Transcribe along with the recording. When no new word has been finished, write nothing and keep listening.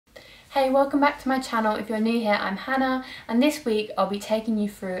Hey, welcome back to my channel. If you're new here, I'm Hannah, and this week I'll be taking you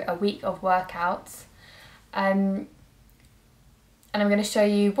through a week of workouts. And I'm going to show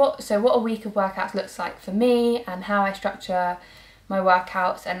you what a week of workouts looks like for me and how I structure my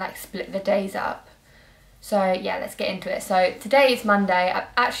workouts and like split the days up. So yeah, let's get into it. So today is Monday. I've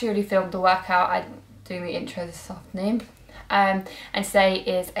actually already filmed the workout. I didn't do the intro this afternoon. And today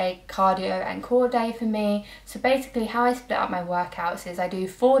is a cardio and core day for me. So basically how I split up my workouts is I do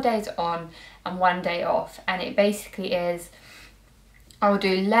 4 days on and 1 day off, and it basically is I will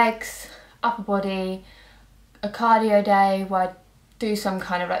do legs, upper body, a cardio day where I do some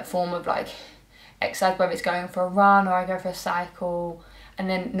kind of like form of like exercise, whether it's going for a run or I go for a cycle, and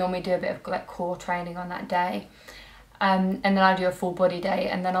then normally do a bit of like core training on that day. And then I do a full body day,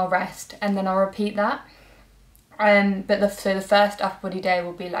 and then I'll rest, and then I'll repeat that. So the first upper body day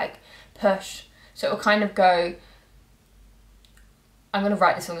will be like push. So it will kind of go, I'm going to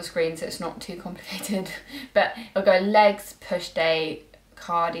write this on the screen so it's not too complicated, but it'll go legs, push day,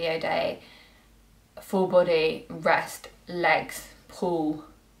 cardio day, full body, rest, legs, pull,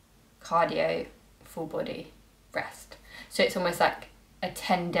 cardio, full body, rest. So it's almost like a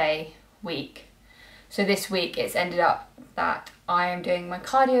 10-day week. So this week it's ended up that I am doing my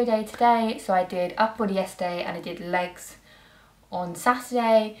cardio day today. So I did upper body yesterday and I did legs on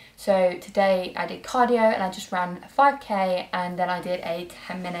Saturday. So today I did cardio and I just ran a 5k, and then I did a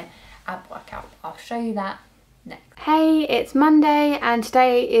 10-minute ab workout. I'll show you that next. Hey, it's Monday and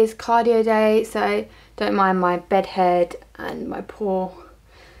today is cardio day, so don't mind my bed head and my poor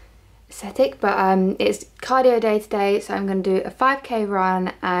aesthetic, but it's cardio day today, so I'm going to do a 5k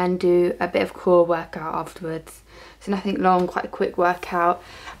run and do a bit of core workout afterwards. So nothing long, quite a quick workout.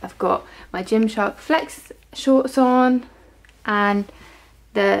 I've got my Gymshark Flex shorts on and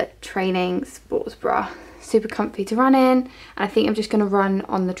the training sports bra. Super comfy to run in, and I think I'm just going to run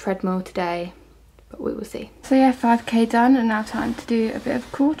on the treadmill today, but we will see. So yeah, 5k done, and now time to do a bit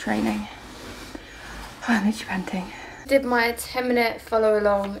of core training. Oh, I'm literally panting. Did my 10-minute follow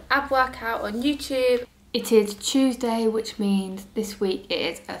along ab workout on YouTube. It is Tuesday, which means this week it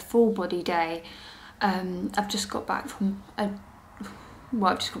is a full body day. I've just got back from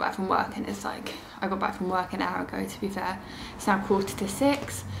work, and it's like I got back from work an hour ago, to be fair. It's now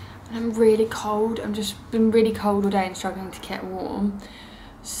 6:15 and I'm really cold. I've just been really cold all day and struggling to get warm,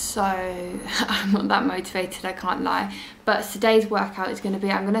 so I'm not that motivated, I can't lie. But today's workout is going to be,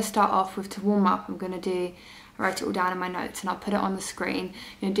 I'm going to start off with, to warm up, I'm going to do, I wrote it all down in my notes and I'll put it on the screen.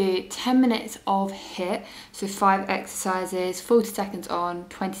 I'm going to do 10 minutes of HIIT, so 5 exercises, 40 seconds on,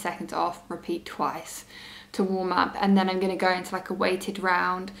 20 seconds off, repeat twice to warm up. And then I'm going to go into like a weighted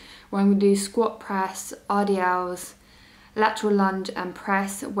round where I'm going to do squat press, RDLs, lateral lunge and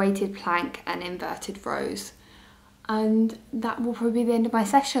press, weighted plank and inverted rows. And that will probably be the end of my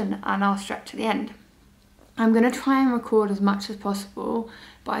session, and I'll stretch at the end. I'm going to try and record as much as possible,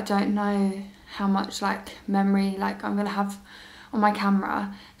 but I don't know how much like memory like I'm going to have on my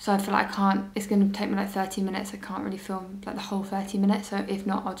camera, so I feel like I can't, it's going to take me like 30 minutes, I can't really film like the whole 30 minutes, so if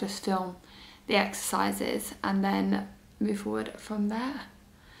not I'll just film the exercises and then move forward from there.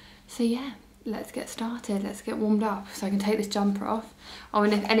 So yeah, let's get started, let's get warmed up so I can take this jumper off. Oh,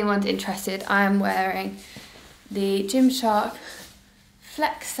 and if anyone's interested, I am wearing the Gymshark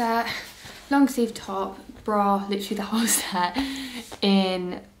Flex set, long sleeve top, bra, literally the whole set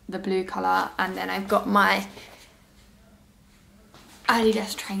in the blue colour, and then I've got my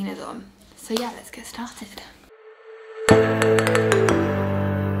Adidas trainers on. So yeah, let's get started.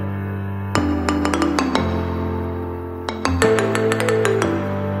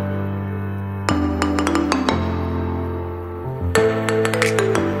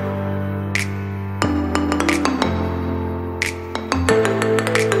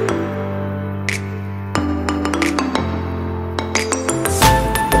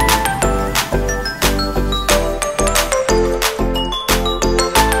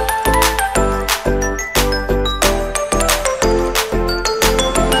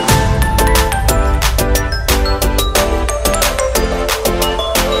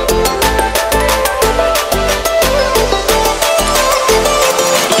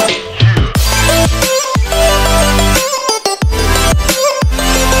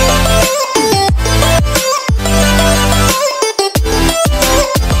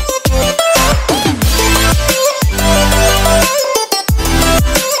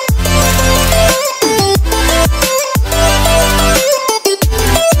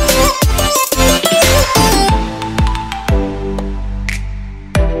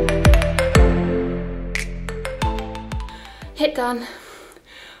 HIIT done,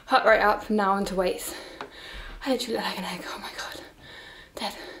 heart rate up, now onto weights. I literally look like an egg, oh my god,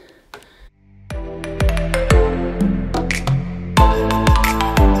 dead.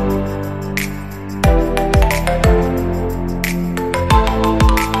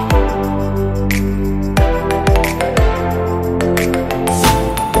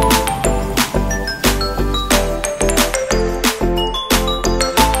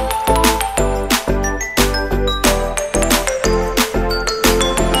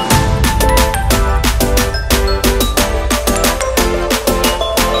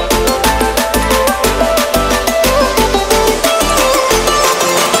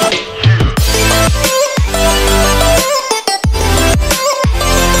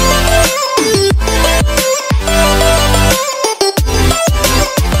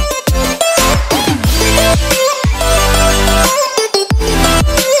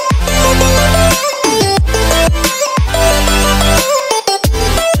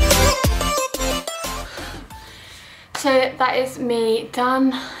 nearly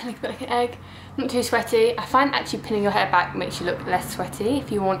done. I look a bit like an egg. Not too sweaty. I find actually pinning your hair back makes you look less sweaty.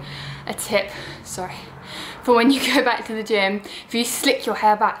 If you want a tip, sorry, for when you go back to the gym, if you slick your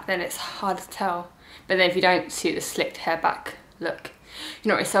hair back, then it's hard to tell. But then if you don't suit the slicked hair back look,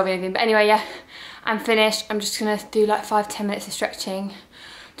 you're not really solving anything. But anyway, yeah, I'm finished. I'm just gonna do like 5-10 minutes of stretching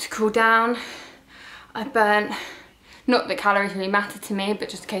to cool down. I burnt, not that calories really matter to me, but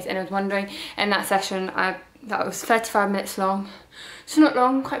just in case anyone's wondering, in that session, that was 35 minutes long. So not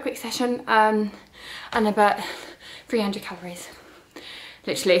long, quite a quick session. And I burnt 300 calories.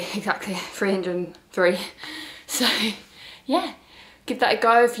 Literally, exactly 303. So yeah, give that a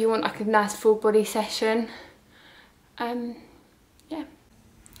go if you want like a nice full body session. Yeah.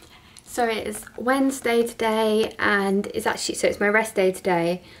 So it is Wednesday today, and it's actually, so it's my rest day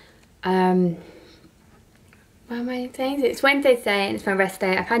today. What am I saying? It's Wednesday today and it's my rest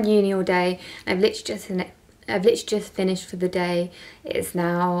day. I've had uni all day. I've literally just finished for the day. It is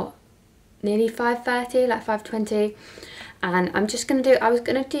now nearly 5:30, like 5:20. And I'm just gonna do, I was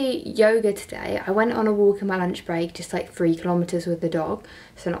gonna do yoga today. I went on a walk in my lunch break, just like 3 kilometers with the dog.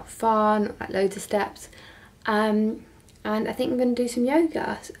 So not far, not like loads of steps. And I think I'm gonna do some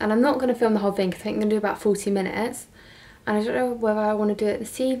yoga. And I'm not gonna film the whole thing because I think I'm gonna do about 40 minutes. And I don't know whether I want to do it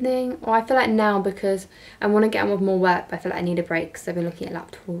this evening, or I feel like now, because I want to get on with more work, but I feel like I need a break because I've been looking at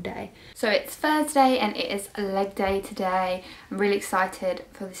laptop all day. So it's Thursday and it is a leg day today. I'm really excited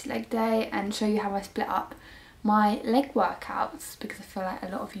for this leg day and show you how I split up my leg workouts, because I feel like a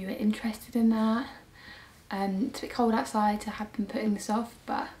lot of you are interested in that. It's a bit cold outside, so I have been putting this off,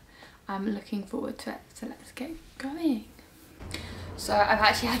 but I'm looking forward to it. So let's get going. So I've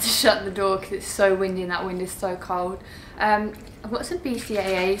actually had to shut the door because it's so windy and that wind is so cold. I've got some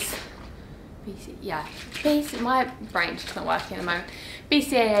BCAAs. My brain's just not working at the moment.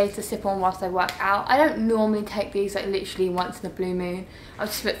 BCAAs to sip on whilst I work out. I don't normally take these like literally once in a blue moon. I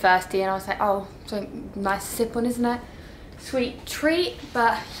was just a bit thirsty and I was like, oh, something nice to sip on, isn't it? Sweet treat.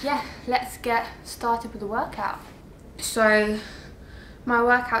 But yeah, let's get started with the workout. So my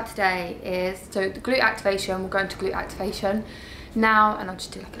workout today is, so the glute activation, we'll go into glute activation now, and I'll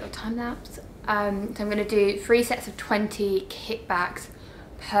just do like a little time lapse. So I'm going to do 3 sets of 20 kickbacks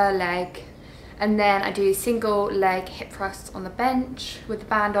per leg, and then I do single leg hip thrusts on the bench with the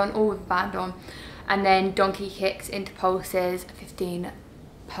band on, or with the band on, and then donkey kicks into pulses, 15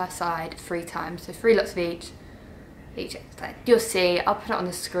 per side, 3 times, so 3 lots of each exercise. You'll see, I'll put it on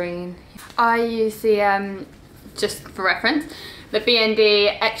the screen. I use the, just for reference, the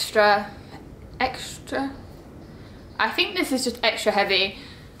BND extra, I think this is just extra heavy.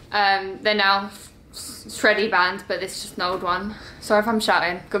 They're now shreddy bands, but this is just an old one. Sorry if I'm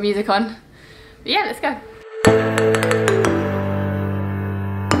shouting, got music on. But yeah, let's go.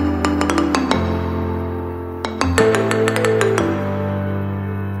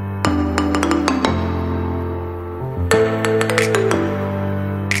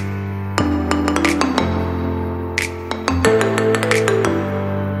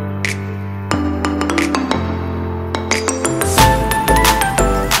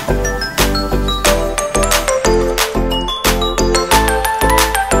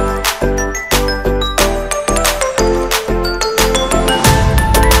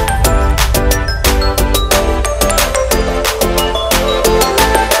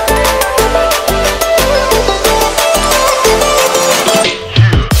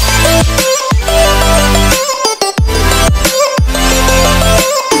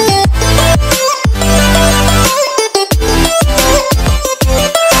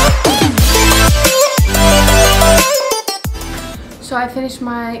 So I finished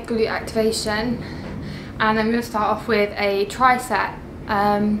my glute activation, and I'm going to start off with a tricep. So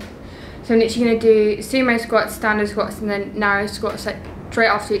I'm literally going to do sumo squats, standard squats, and then narrow squats like straight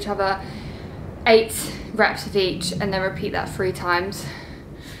after each other, 8 reps of each, and then repeat that 3 times.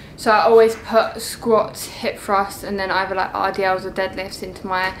 So I always put squats, hip thrusts, and then either like RDLs or deadlifts into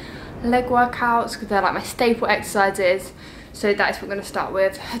my leg workouts because they're like my staple exercises. So that is what we're going to start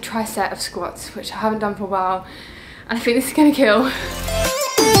with, a tricep of squats, which I haven't done for a while. And I think this is gonna kill.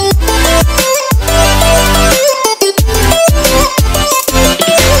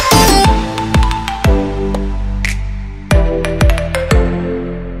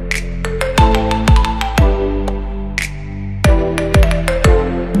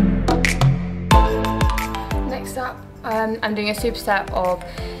 Next up, I'm doing a superset of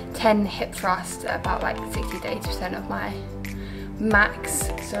 10 hip thrusts at about like 60 to 80% of my max.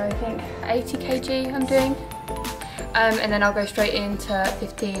 So I think 80 kg I'm doing. And then I'll go straight into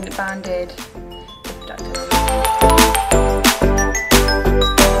 15 banded abductors.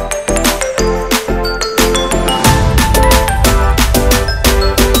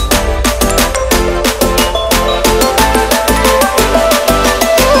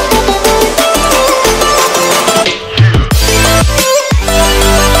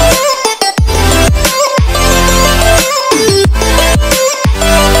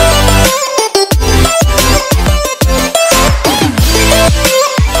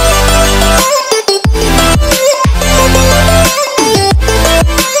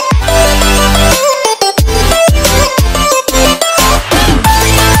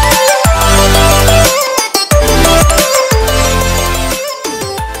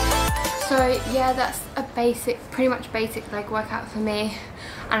 pretty much basic leg workout for me,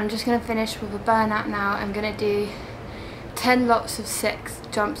 and I'm just going to finish with a burnout now. I'm going to do 10 lots of 6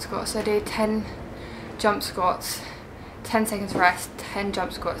 jump squats. So I do 10 jump squats, 10 seconds rest, 10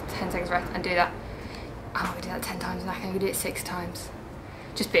 jump squats, 10 seconds rest, and do that. I'm not going to do that 10 times, and I'm going to do it 6 times.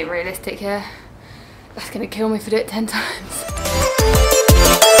 Just being realistic here. That's going to kill me if I do it 10 times.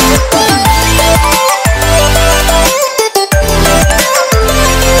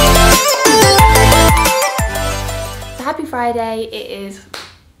 Happy Friday. It is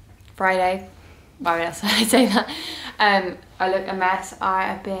Friday. Why else would I say that? I look a mess. I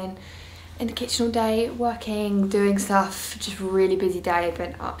have been in the kitchen all day, working, doing stuff. Just a really busy day. I've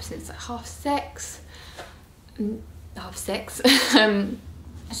been up since like 6:30.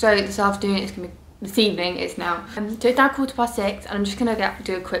 So this afternoon it's gonna be, this evening it's now. So it's now 6:15, and I'm just gonna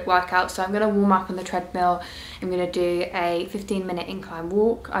do a quick workout. So I'm gonna warm up on the treadmill. I'm gonna do a 15-minute incline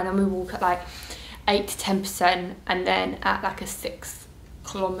walk. I normally walk at like 8 to 10%, and then at like a 6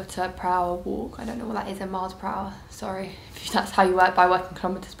 km/h walk. I don't know what that is in miles per hour. Sorry if that's how you work by working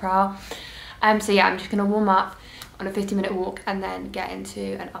kilometers per hour. So yeah, I'm just gonna warm up on a 15-minute walk and then get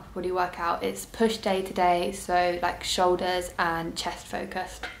into an upper body workout. It's push day today, so like shoulders and chest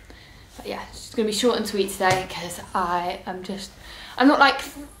focused. But yeah, it's just gonna be short and sweet today because I'm not like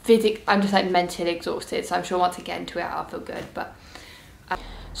I'm just like mentally exhausted. So I'm sure once I get into it, I'll feel good. But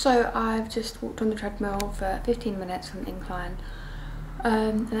so I've just walked on the treadmill for 15 minutes on the incline,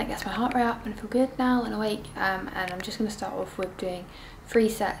 and that gets my heart rate up and I feel good now and awake. And I'm just gonna start off with doing 3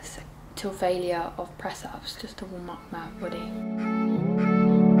 sets till failure of press-ups just to warm up my body.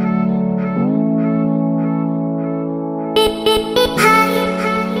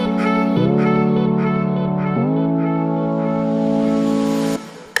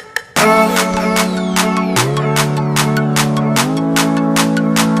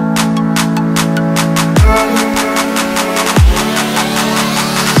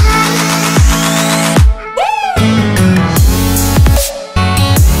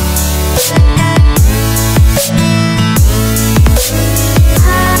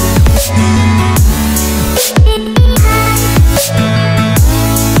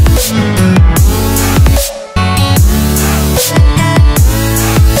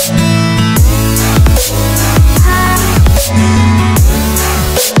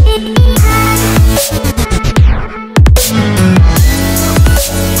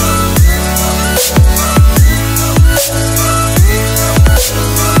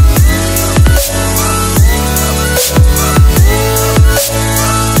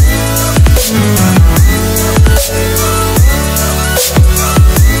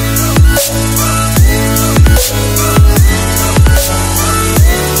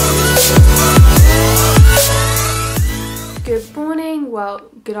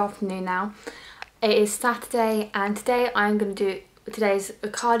 Good afternoon now. It is Saturday, and today today's a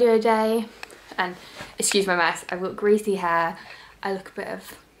cardio day, and excuse my mess, I've got greasy hair, I look a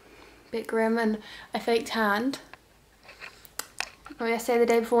bit grim, and I faked tanned yesterday, the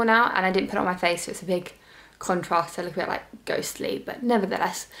day before now, and I didn't put it on my face, so it's a big contrast. I look a bit like ghostly, but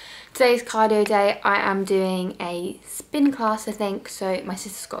nevertheless, today's cardio day. I am doing a spin class, I think. So my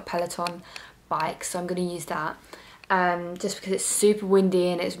sister's got a Peloton bike, so I'm going to use that. Just because it's super windy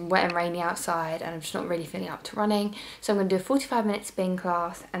and it's wet and rainy outside, and I'm just not really feeling up to running. So I'm going to do a 45-minute spin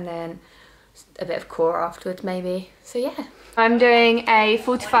class and then a bit of core afterwards maybe. So yeah. I'm doing a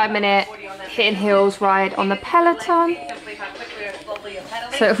 45-minute Hidden Hills ride on the Peloton.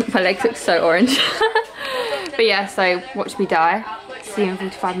 So my legs look so orange. But yeah, so watch me die. See you in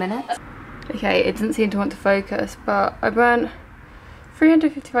 45 minutes. Okay, it doesn't seem to want to focus, but I burnt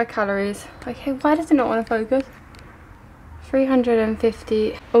 355 calories. Okay, why does it not want to focus?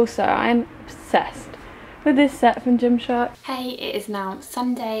 350. Also, I'm obsessed with this set from Gymshark. Hey, it is now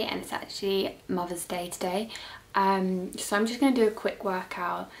Sunday and it's actually Mother's Day today. So I'm just going to do a quick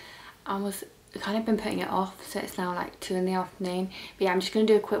workout. I've kind of been putting it off, so it's now like 2 in the afternoon. But yeah, I'm just going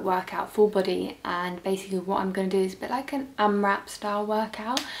to do a quick workout, full body, and basically what I'm going to do is a bit like an AMRAP style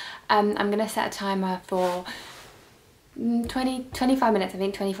workout. I'm going to set a timer for 25 minutes, I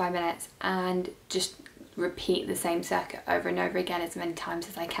think 25 minutes, and just repeat the same circuit over and over again as many times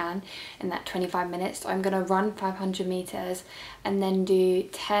as I can in that 25 minutes. So I'm going to run 500 meters and then do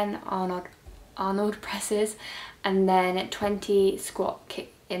 10 Arnold presses, and then 20 squat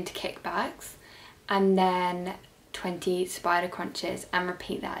into kickbacks, and then 20 spider crunches, and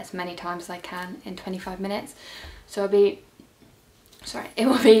repeat that as many times as I can in 25 minutes. So it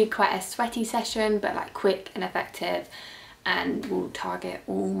will be quite a sweaty session, but like quick and effective. and will target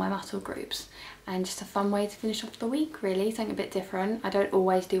all my muscle groups. And just a fun way to finish off the week, really, something a bit different. I don't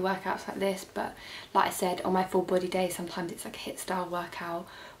always do workouts like this, but like I said, on my full body days, sometimes it's like a HIIT style workout,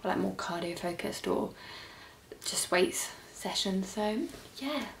 or like more cardio focused, or just weights sessions. So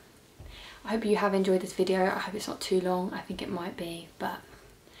yeah, I hope you have enjoyed this video. I hope it's not too long. I think it might be, but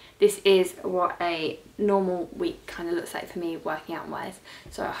this is what a normal week kind of looks like for me working out wise.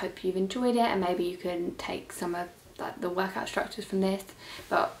 So I hope you've enjoyed it, and maybe you can take some of like the workout structures from this,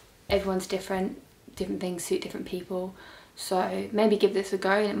 but everyone's different things suit different people, so maybe give this a go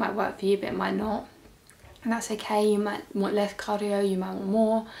and it might work for you, but it might not, and that's okay. You might want less cardio, you might want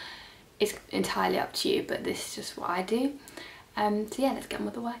more. It's entirely up to you, but this is just what I do. So yeah, let's get on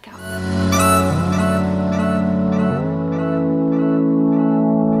with the workout.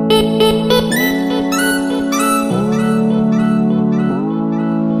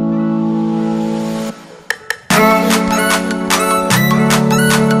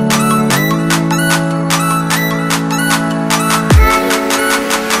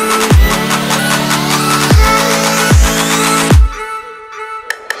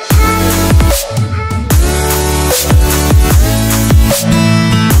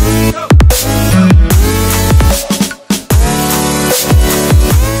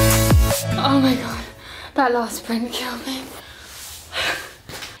 That last sprint killed me.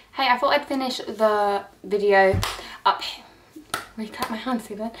 Hey, I thought I'd finish the video up here. Recap my hands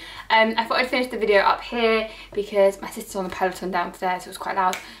again. I thought I'd finish the video up here because my sister's on the Peloton downstairs. It was quite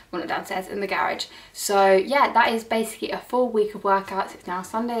loud. Well, not downstairs, in the garage. So yeah, that is basically a full week of workouts. It's now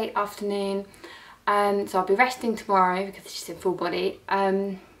Sunday afternoon. So I'll be resting tomorrow because it's just in full body.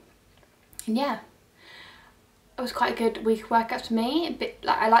 And yeah. It was quite a good week of workouts for me. A bit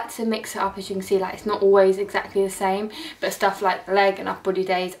like, I like to mix it up, as you can see, like it's not always exactly the same, but stuff like the leg and upper body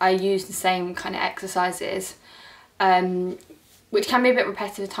days, I use the same kind of exercises, which can be a bit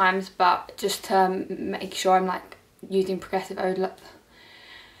repetitive at times, but just to make sure I'm like using progressive overload,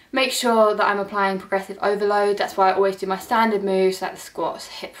 make sure that I'm applying progressive overload. That's why I always do my standard moves like the squats,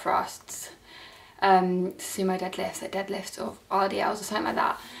 hip thrusts, sumo deadlifts, like deadlifts or RDLs or something like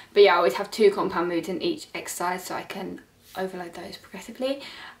that. But yeah, I always have 2 compound moves in each exercise so I can overload those progressively.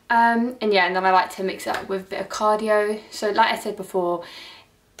 And yeah, and then I like to mix it up with a bit of cardio. So like I said before,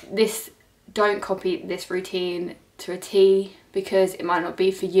 don't copy this routine to a T because it might not be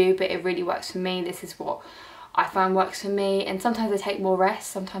for you, but it really works for me. This is what I find works for me. And sometimes I take more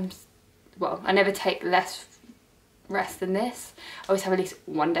rest, sometimes, well, I never take less rest than this. I always have at least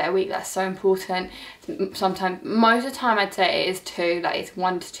 1 day a week. That's so important. Sometimes, most of the time I'd say it is 2, like it's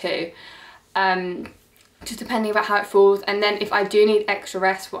 1 to 2, just depending about how it falls. And then if I do need extra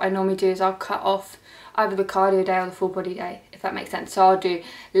rest, what I normally do is I'll cut off either the cardio day or the full body day, if that makes sense. So I'll do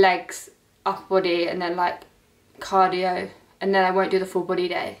legs, upper body, and then like cardio, and then I won't do the full body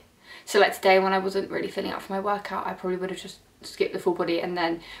day. So like today, when I wasn't really feeling up for my workout, I probably would have just skip the full body and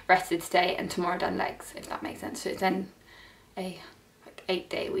then rested today, and tomorrow done legs, if that makes sense. So it's then a like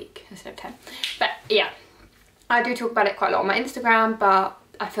 8-day week instead of 10. But yeah, I do talk about it quite a lot on my Instagram, but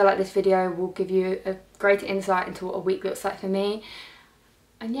I feel like this video will give you a greater insight into what a week looks like for me.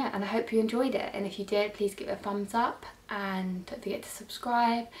 And yeah, and I hope you enjoyed it, and if you did, please give it a thumbs up and don't forget to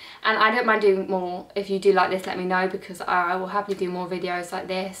subscribe. And I don't mind doing more. If you do like this, let me know, because I will happily do more videos like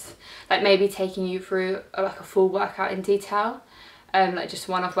this, like maybe taking you through like a full workout in detail, like just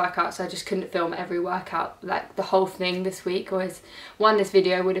one-off workouts. So I just couldn't film every workout, like the whole thing this week, or this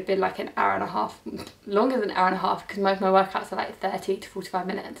video would have been like an hour and a half, longer than an hour and a half, because most of my workouts are like 30 to 45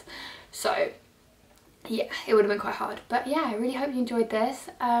 minutes. So yeah, it would have been quite hard. But yeah, I really hope you enjoyed this.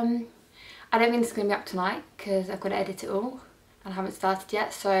 I don't think this is going to be up tonight because I've got to edit it all and I haven't started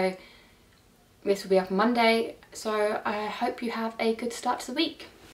yet, so this will be up on Monday. So I hope you have a good start to the week.